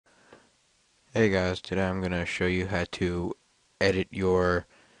Hey guys, today I'm going to show you how to edit your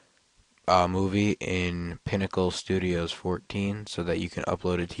movie in Pinnacle Studios 14 so that you can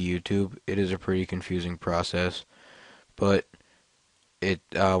upload it to YouTube. It is a pretty confusing process, but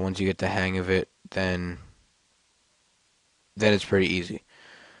once you get the hang of it, then it's pretty easy.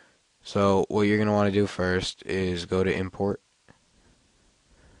 So what you're going to want to do first is go to Import,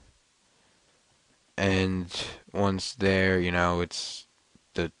 and once there, it's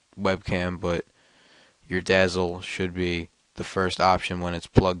the webcam, but your Dazzle should be the first option when it's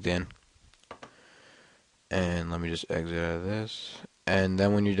plugged in. And let me just exit out of this. And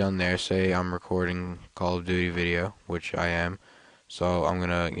then when you're done there, say I'm recording Call of Duty video, which I am. So I'm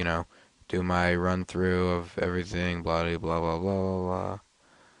gonna, do my run through of everything, blah blah blah blah blah blah blah.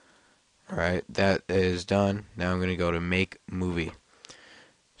 Alright, that is done. Now I'm gonna go to make movie.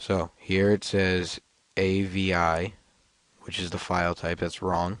 So here it says AVI, which is the file type. That's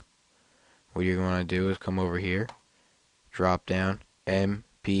wrong. What you're gonna do is come over here, drop down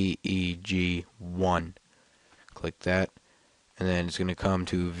MPEG1. Click that, and then it's going to come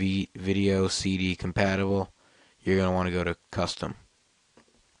to video CD compatible. You're going to want to go to custom.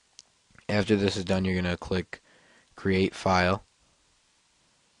 After this is done, you're going to click create file,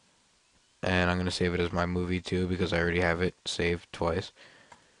 and I'm going to save it as my movie too because I already have it saved twice.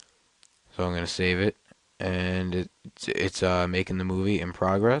 So I'm going to save it, and it's making the movie in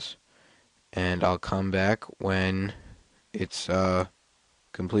progress, and I'll come back when it's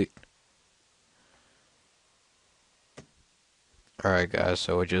complete. Alright guys,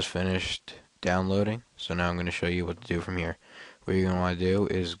 so it just finished downloading, so now I'm going to show you what to do from here. What you're going to want to do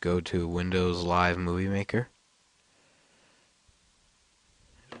is go to Windows Live Movie Maker.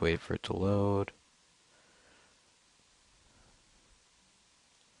 Just wait for it to load.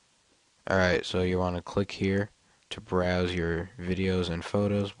 Alright, so you want to click here to browse your videos and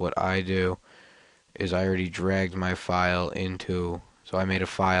photos. What I do is I already dragged my file into, so I made a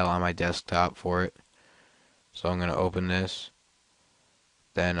file on my desktop for it. So I'm going to open this.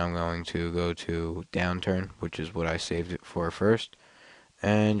 Then I'm going to go to Downturn, which is what I saved it for first,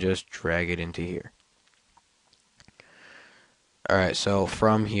 and just drag it into here. Alright, so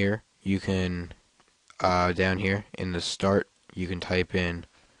from here, you can, down here in the start, you can type in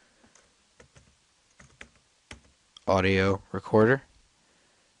audio recorder,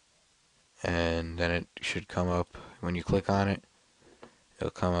 and then it should come up. When you click on it, it'll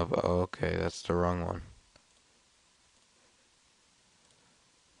come up. Oh, okay, that's the wrong one.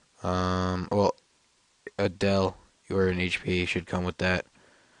 Well, a Dell or an HP should come with that.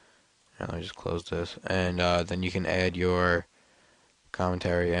 Now let me just close this, and then you can add your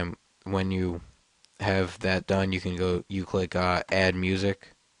commentary. And when you have that done, you click add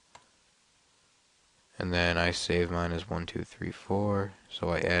music, and then I save mine as 1 2 3 4. So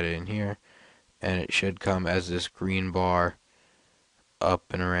I add it in here, and it should come as this green bar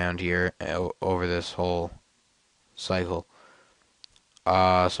up and around here over this whole cycle.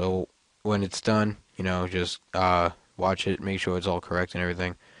 So when it's done, just watch it, make sure it's all correct and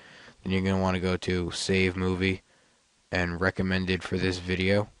everything. Then you're going to want to go to Save Movie and Recommended for this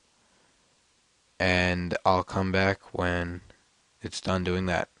video. And I'll come back when it's done doing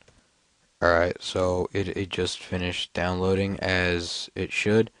that. Alright, so it just finished downloading as it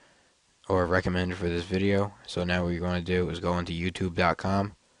should, or recommended for this video. So now what you're going to do is go into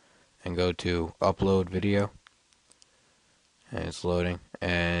youtube.com and go to Upload Video. And it's loading.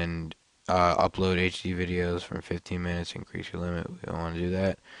 And upload HD videos from 15 minutes, increase your limit. We don't want to do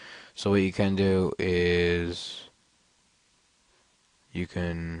that. So what you can do is you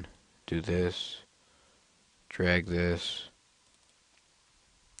can do this, drag this,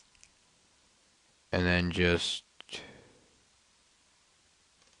 and then just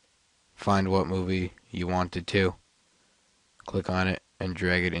find what movie you wanted to, click on it, and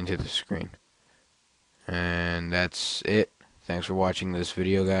drag it into the screen. And that's it. Thanks for watching this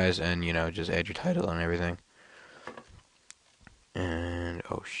video, guys, and just add your title and everything. And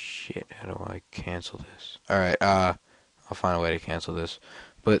oh shit, how do I cancel this? Alright, I'll find a way to cancel this.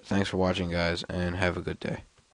 But thanks for watching, guys, and have a good day.